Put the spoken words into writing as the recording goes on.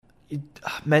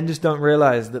men just don't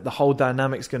realize that the whole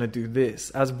dynamic's going to do this.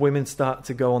 As women start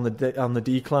to go on the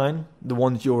decline, the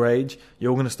ones your age,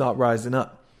 you're going to start rising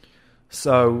up.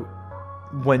 So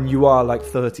when you are like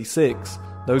 36,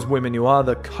 those women who are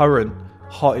the current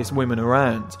hottest women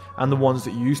around and the ones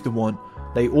that you used to want,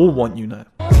 they all want you now.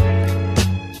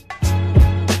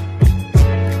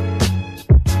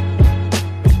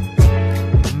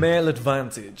 Male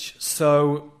advantage.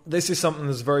 So this is something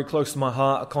that's very close to my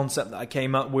heart, a concept that I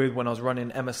came up with when I was running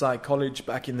MSI College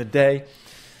back in the day.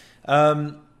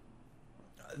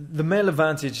 The male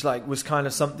advantage was kind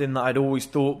of something that I'd always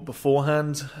thought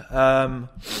beforehand,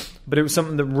 but it was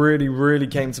something that really, really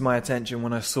came to my attention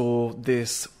when I saw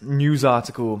this news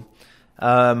article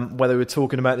where they were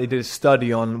talking about, they did a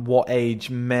study on what age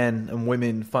men and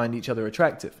women find each other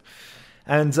attractive.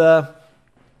 And the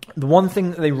one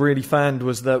thing that they really found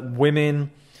was that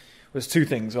women, was two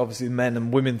things, obviously the men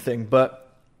and women thing,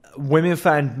 but women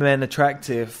found men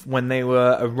attractive when they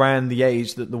were around the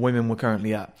age that the women were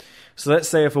currently at. So let's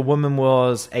say if a woman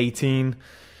was 18,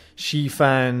 she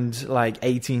found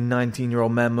 18,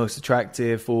 19-year-old men most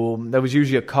attractive, or there was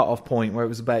usually a cut-off point where it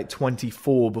was about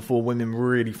 24 before women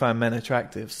really found men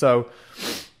attractive. So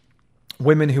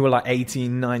women who were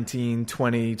 18, 19,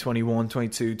 20, 21,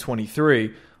 22,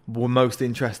 23 were most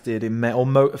interested in men,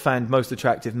 or found most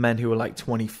attractive men who were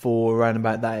 24, around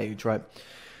about that age, right?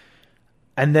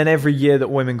 And then every year that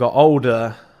women got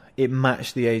older, it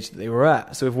matched the age that they were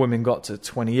at. So if women got to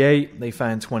 28, they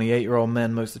found 28-year-old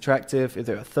men most attractive. If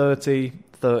they were 30,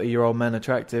 30-year-old men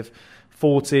attractive.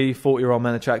 40, 40-year-old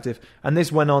men attractive. And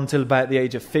this went on till about the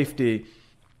age of 50.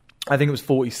 I think it was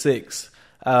 46.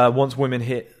 Once women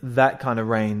hit that kind of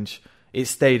range, it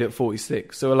stayed at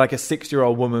 46. So a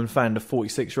 6-year-old woman found a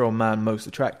 46-year-old man most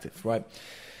attractive, right?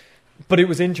 But it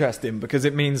was interesting because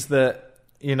it means that,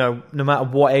 no matter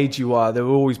what age you are, there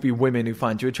will always be women who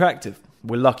find you attractive.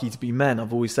 We're lucky to be men.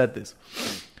 I've always said this.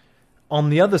 On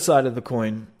the other side of the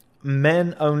coin,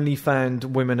 men only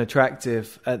found women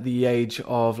attractive at the age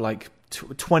of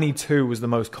 22 was the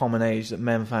most common age that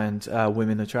men found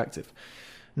women attractive.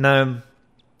 Now,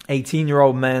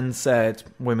 18-year-old men said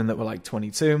women that were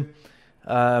 22,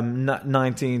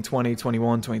 19, 20,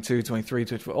 21, 22, 23,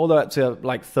 24, all the way up to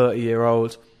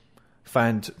 30-year-old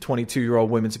found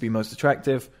 22-year-old women to be most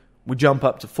attractive. We jump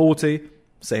up to 40,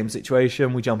 same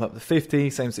situation. We jump up to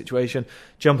 50, same situation.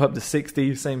 Jump up to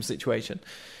 60, same situation.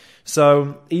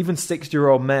 So even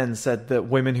 60-year-old men said that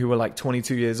women who were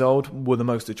 22 years old were the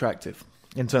most attractive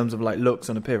in terms of looks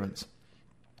and appearance.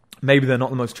 Maybe they're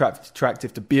not the most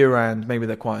attractive to be around. Maybe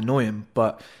they're quite annoying.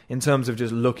 But in terms of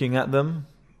just looking at them,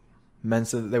 men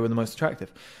said that they were the most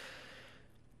attractive.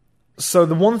 So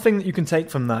the one thing that you can take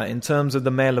from that in terms of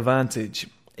the male advantage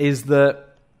is that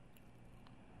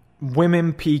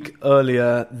women peak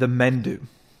earlier than men do.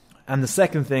 And the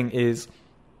second thing is,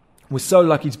 we're so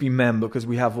lucky to be men because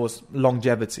we have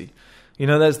longevity.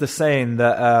 There's the saying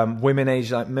that women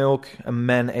age like milk and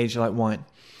men age like wine.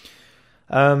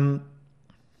 A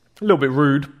little bit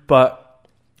rude, but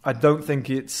I don't think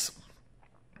it's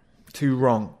too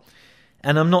wrong.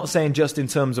 And I'm not saying just in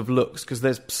terms of looks, because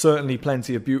there's certainly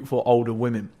plenty of beautiful older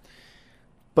women.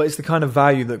 But it's the kind of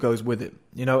value that goes with it.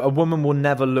 A woman will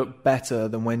never look better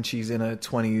than when she's in her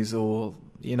 20s or,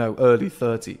 early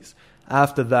 30s.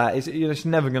 After that, she's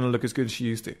never going to look as good as she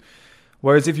used to.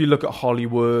 Whereas if you look at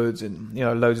Hollywood and,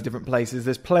 loads of different places,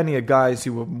 there's plenty of guys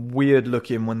who were weird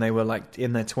looking when they were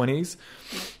in their 20s.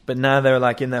 But now they're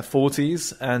in their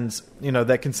 40s and,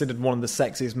 they're considered one of the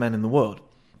sexiest men in the world.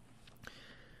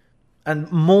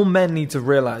 And more men need to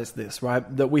realize this, right?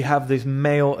 That we have this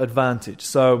male advantage.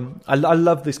 So I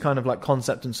love this kind of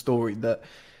concept and story that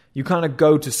you kind of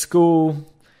go to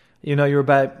school, you're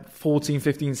about 14,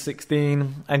 15,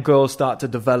 16, and girls start to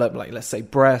develop, let's say,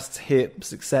 breasts,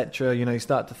 hips, etc. You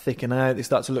start to thicken out. They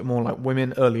start to look more like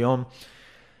women early on.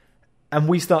 And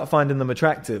we start finding them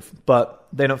attractive, but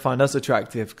they don't find us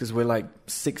attractive because we're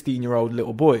 16-year-old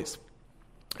little boys.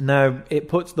 Now, it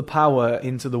puts the power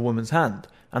into the woman's hand.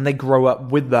 And they grow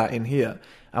up with that in here.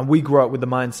 And we grow up with the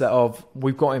mindset of,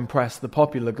 we've got to impress the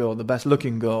popular girl, the best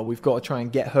looking girl. We've got to try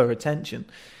and get her attention.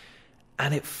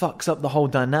 And it fucks up the whole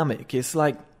dynamic. It's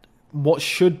what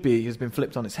should be has been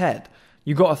flipped on its head.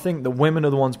 You got to think the women are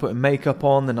the ones putting makeup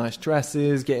on, the nice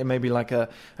dresses, getting maybe a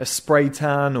spray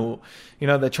tan, or,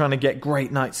 they're trying to get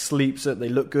great night's sleep so that they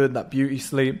look good, that beauty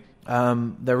sleep.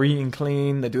 They're eating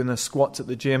clean, they're doing their squats at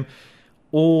the gym,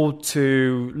 all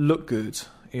to look good.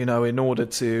 In order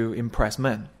to impress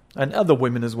men and other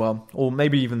women as well, or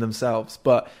maybe even themselves,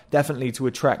 but definitely to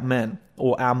attract men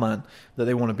or our man that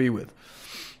they want to be with.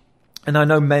 And I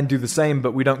know men do the same,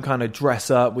 but we don't kind of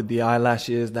dress up with the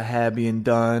eyelashes, the hair being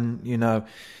done,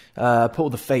 put all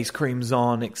the face creams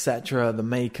on, etc., the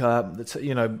makeup,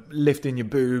 lifting your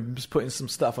boobs, putting some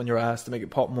stuff on your ass to make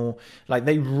it pop more. Like,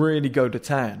 they really go to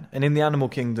town. And in the animal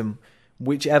kingdom,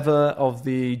 whichever of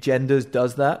the genders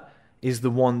does that is the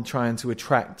one trying to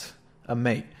attract a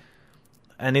mate.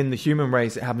 And in the human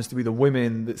race, it happens to be the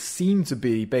women that seem to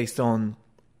be, based on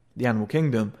the animal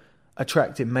kingdom,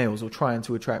 attracting males or trying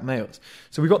to attract males.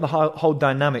 So we got the whole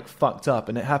dynamic fucked up,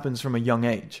 and it happens from a young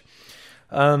age.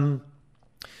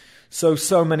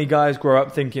 So many guys grow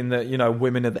up thinking that,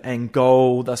 women are the end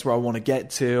goal. That's where I want to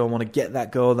get to. I want to get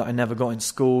that girl that I never got in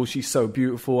school. She's so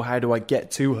beautiful. How do I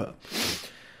get to her?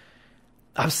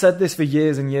 I've said this for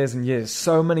years and years and years.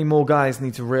 So many more guys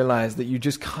need to realize that you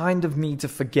just kind of need to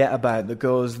forget about the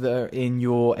girls that are in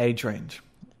your age range.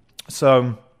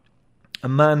 So a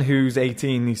man who's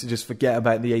 18 needs to just forget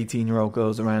about the 18-year-old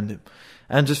girls around him.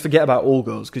 And just forget about all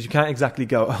girls, because you can't exactly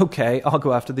go, okay, I'll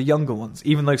go after the younger ones.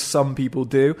 Even though some people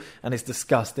do, and it's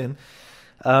disgusting.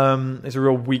 It's a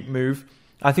real weak move.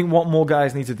 I think what more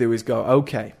guys need to do is go,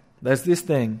 okay, there's this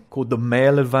thing called the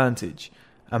male advantage.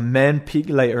 And men peak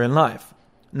later in life.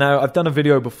 Now, I've done a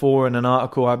video before and an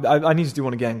article. I need to do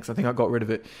one again because I think I got rid of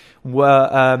it.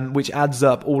 Which adds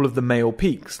up all of the male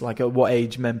peaks, like at what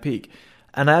age men peak.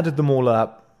 And I added them all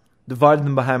up, divided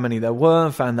them by how many there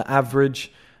were, found the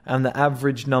average, and the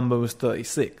average number was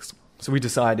 36. So we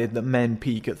decided that men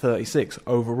peak at 36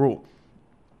 overall.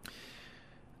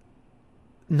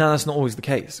 Now, that's not always the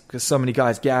case, because so many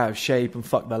guys get out of shape and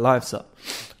fuck their lives up.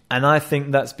 And I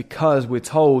think that's because we're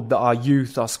told that our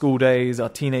youth, our school days, our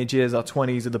teenage years, our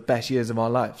 20s are the best years of our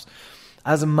lives.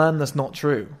 As a man, that's not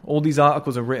true. All these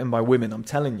articles are written by women, I'm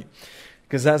telling you.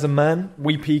 Because as a man,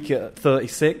 we peak at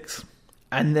 36,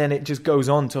 and then it just goes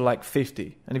on to like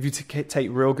 50. And if you take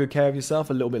real good care of yourself,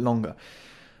 a little bit longer.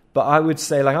 But I would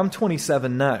say, I'm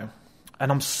 27 now,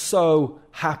 and I'm so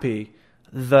happy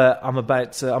that I'm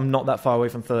not that far away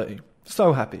from 30.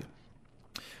 So happy.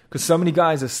 Because so many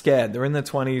guys are scared. They're in their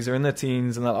 20s, they're in their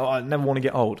teens, and they're like, I never want to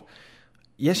get old.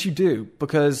 Yes, you do,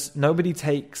 because nobody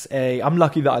takes I'm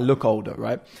lucky that I look older,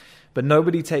 right? But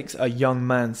nobody takes a young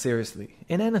man seriously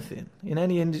in anything, in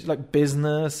any industry, like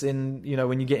business, when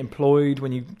you get employed,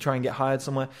 when you try and get hired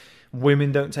somewhere.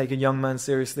 Women don't take a young man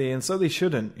seriously, and so they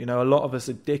shouldn't. A lot of us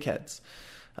are dickheads,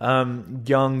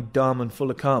 young, dumb, and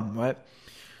full of cum, right?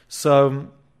 So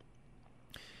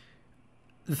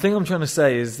the thing I'm trying to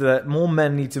say is that more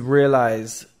men need to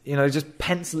realize, just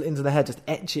pencil it into the head, just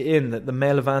etch it in that the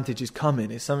male advantage is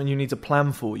coming. It's something you need to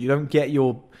plan for. You don't get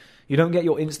your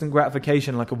instant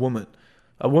gratification like a woman.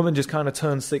 A woman just kind of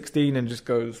turns 16 and just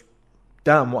goes,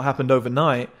 damn, what happened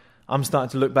overnight? I'm starting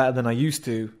to look better than I used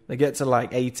to. They get to like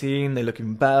 18, they look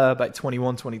even better. By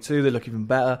 21, 22, they look even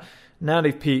better. Now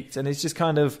they've peaked, and it's just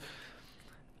kind of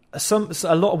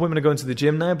a lot of women are going to the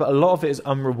gym now, but a lot of it is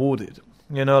unrewarded.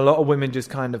 A lot of women just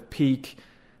kind of peak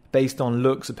based on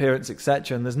looks, appearance,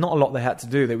 etc. And there's not a lot they had to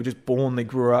do. They were just born, they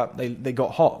grew up, they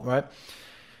got hot, right?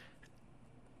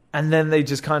 And then they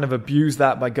just kind of abuse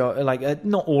that by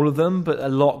not all of them, but a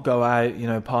lot go out,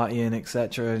 partying,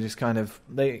 etc. Just kind of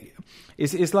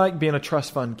it's like being a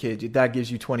trust fund kid. Your dad gives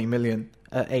you 20 million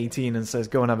at 18 and says,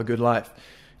 go and have a good life.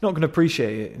 You're not going to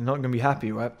appreciate it. You're not going to be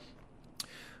happy, right?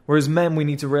 Whereas men, we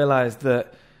need to realize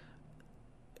that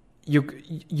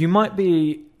you might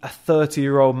be a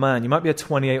 30-year-old man. You might be a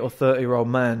 28 or 30-year-old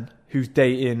man who's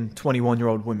dating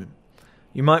 21-year-old women.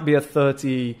 You might be a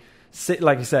 36,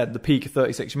 like you said, the peak of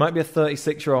 36. You might be a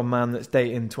 36-year-old man that's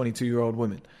dating 22-year-old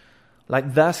women.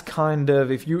 Like, that's kind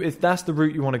of, if that's the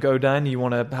route you want to go down, you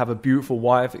want to have a beautiful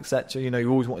wife, etc., you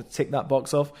always want to tick that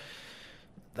box off,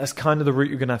 that's kind of the route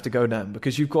you're going to have to go down,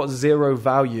 because you've got zero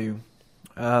value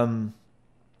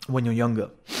when you're younger.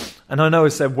 And I know I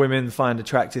said women find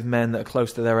attractive men that are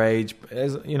close to their age.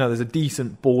 There's a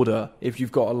decent border if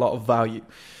you've got a lot of value.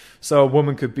 So a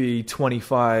woman could be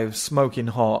 25, smoking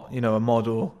hot, a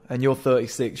model, and you're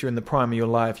 36, you're in the prime of your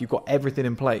life, you've got everything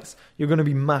in place. You're going to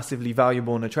be massively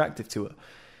valuable and attractive to her.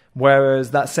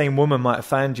 Whereas that same woman might have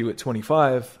found you at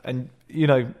 25, and,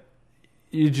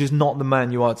 you're just not the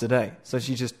man you are today. So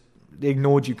she just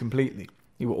ignored you completely.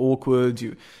 You were awkward,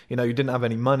 you didn't have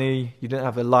any money, you didn't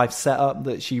have a life setup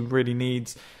that she really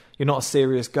needs. You're not a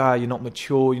serious guy, you're not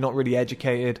mature, you're not really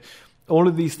educated. All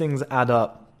of these things add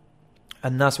up.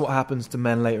 And that's what happens to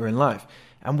men later in life.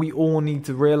 And we all need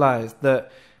to realize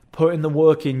that putting the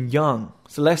work in young.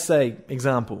 So let's say,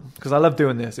 example, because I love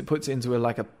doing this, it puts it into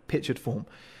a pictured form.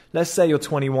 Let's say you're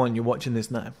 21, you're watching this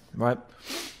now, right?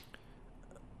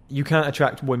 You can't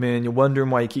attract women, you're wondering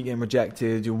why you keep getting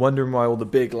rejected, you're wondering why all the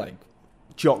big,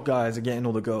 jock guys are getting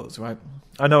all the girls, right?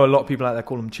 I know a lot of people out there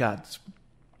call them Chads.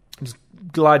 Just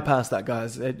glide past that,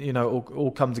 guys.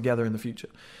 All come together in the future.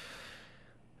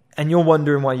 And you're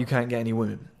wondering why you can't get any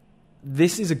women.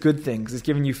 This is a good thing because it's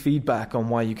giving you feedback on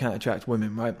why you can't attract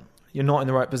women, right? You're not in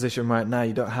the right position right now.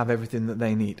 You don't have everything that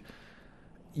they need.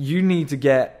 You need to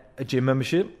get a gym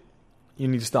membership. You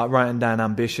need to start writing down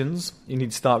ambitions. You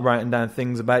need to start writing down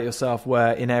things about yourself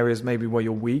where in areas maybe where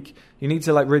you're weak. You need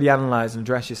to really analyze and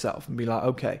address yourself and be like,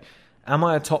 okay, am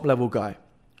I a top level guy?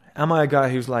 Am I a guy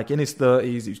who's in his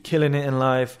 30s, who's killing it in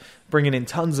life, bringing in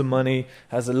tons of money,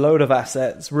 has a load of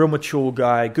assets, real mature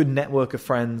guy, good network of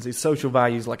friends, his social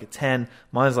value's like a 10,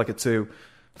 mine's like a 2.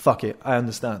 Fuck it, I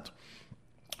understand.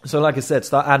 So like I said,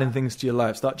 start adding things to your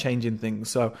life, start changing things.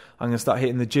 So I'm going to start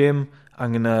hitting the gym,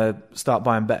 I'm going to start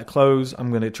buying better clothes, I'm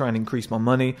going to try and increase my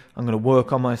money, I'm going to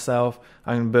work on myself,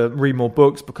 I'm going to read more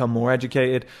books, become more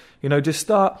educated. Just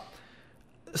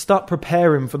start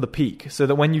preparing for the peak so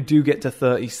that when you do get to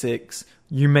 36,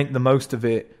 you make the most of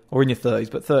it, or in your 30s,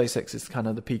 but 36 is kind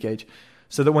of the peak age.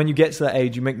 So that when you get to that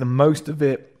age, you make the most of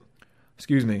it.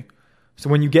 So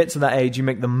when you get to that age, you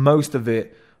make the most of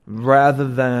it rather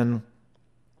than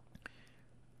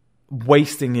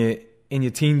wasting it in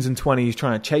your teens and 20s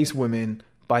trying to chase women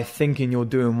by thinking you're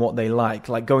doing what they like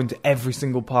going to every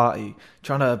single party,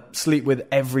 trying to sleep with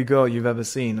every girl you've ever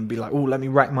seen and be like, oh, let me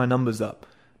rack my numbers up.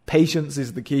 Patience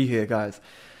is the key here, guys.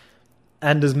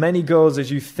 And as many girls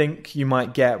as you think you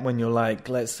might get when you're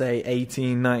let's say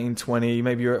 18, 19, 20,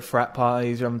 maybe you're at frat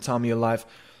parties, you're having the time of your life.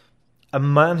 A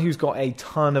man who's got a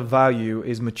ton of value,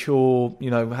 is mature,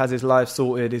 has his life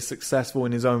sorted, is successful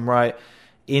in his own right,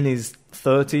 in his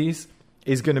 30s,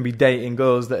 is going to be dating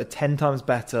girls that are 10 times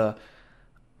better,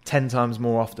 10 times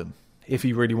more often, if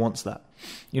he really wants that.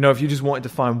 If you just wanted to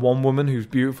find one woman who's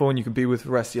beautiful and you can be with for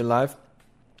the rest of your life,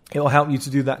 it'll help you to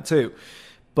do that too.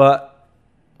 But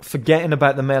forgetting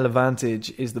about the male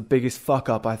advantage is the biggest fuck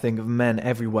up, I think, of men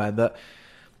everywhere. That,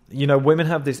 women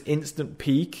have this instant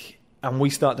peak and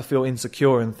we start to feel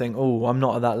insecure and think, oh, I'm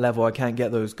not at that level, I can't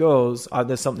get those girls,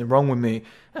 there's something wrong with me.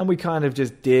 And we kind of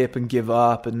just dip and give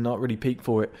up and not really peak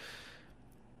for it.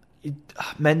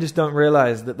 Men just don't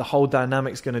realize that the whole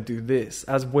dynamic's going to do this.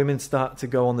 As women start to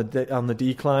go on the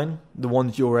decline, the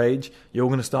ones your age, you're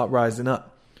going to start rising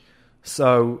up.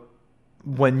 So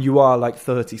when you are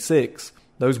 36,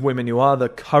 those women who are the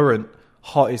current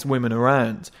hottest women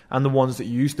around and the ones that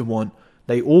you used to want,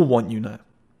 they all want you now.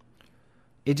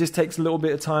 It just takes a little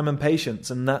bit of time and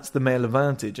patience, and that's the male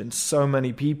advantage. And so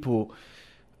many people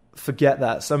forget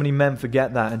that. So many men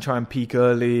forget that and try and peak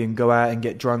early and go out and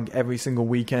get drunk every single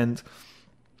weekend.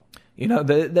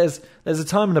 There's a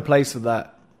time and a place for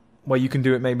that, where you can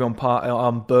do it maybe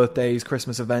on birthdays,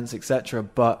 Christmas events, etc.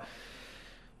 But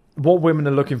what women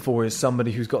are looking for is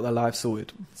somebody who's got their life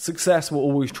sorted. Success will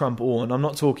always trump all, and I'm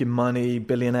not talking money,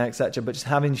 billionaire, etc., but just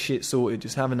having shit sorted,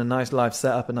 just having a nice life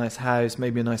set up, a nice house,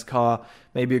 maybe a nice car,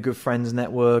 maybe a good friends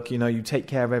network. You take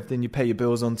care of everything, you pay your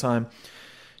bills on time,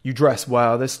 you dress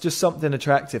well. There's just something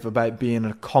attractive about being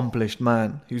an accomplished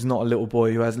man who's not a little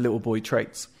boy who has little boy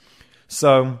traits.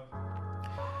 So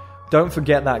don't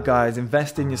forget that, guys.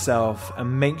 Invest in yourself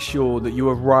and make sure that you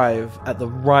arrive at the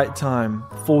right time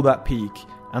for that peak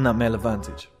and that male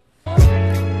advantage.